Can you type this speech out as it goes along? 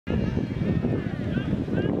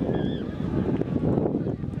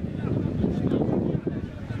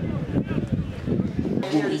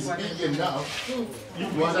Is big enough. You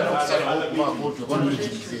want to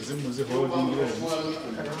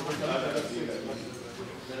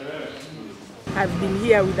I've been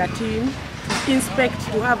here with a team to inspect,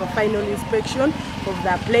 to have a final inspection of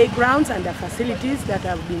the playgrounds and the facilities that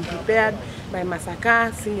have been prepared by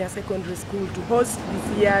Masaka Senior Secondary School to host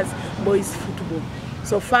this year's boys football.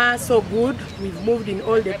 So far, so good. We've moved in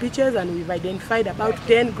all the pitches and we've identified about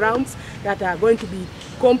 10 grounds that are going to be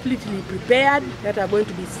completely prepared, that are going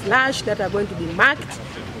to be slashed, that are going to be marked,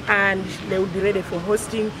 and they will be ready for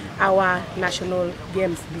hosting our national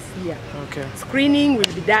games this year. Okay. Screening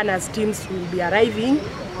will be done as teams will be arriving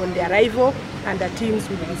on their arrival, and the teams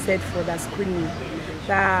will be set for the screening.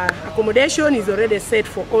 The accommodation is already set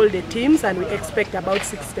for all the teams, and we expect about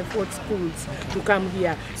 64 schools to come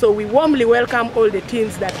here. So we warmly welcome all the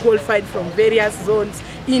teams that qualified from various zones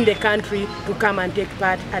in the country to come and take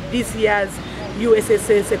part at this year's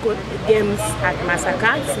USSSA games at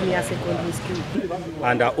Masaka Senior Secondary School.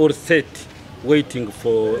 And are all set, waiting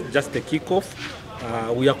for just the kickoff.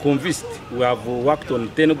 We are convinced. We have worked on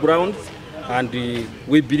 10 grounds, and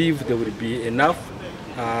we believe there will be enough.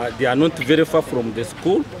 They are not very far from the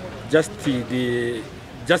school, just 3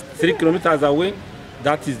 kilometers away.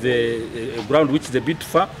 That is the ground which is a bit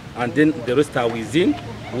far, and then the rest are within.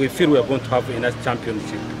 We feel we are going to have a nice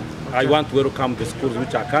championship. I want to welcome the schools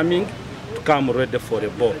which are coming to come ready for the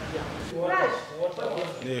ball.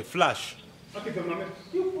 The flash.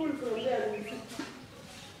 You pull from there.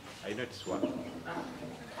 I noticed one.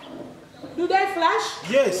 Do they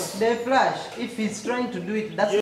flash? Yes. They flash. If he's trying to do it, that's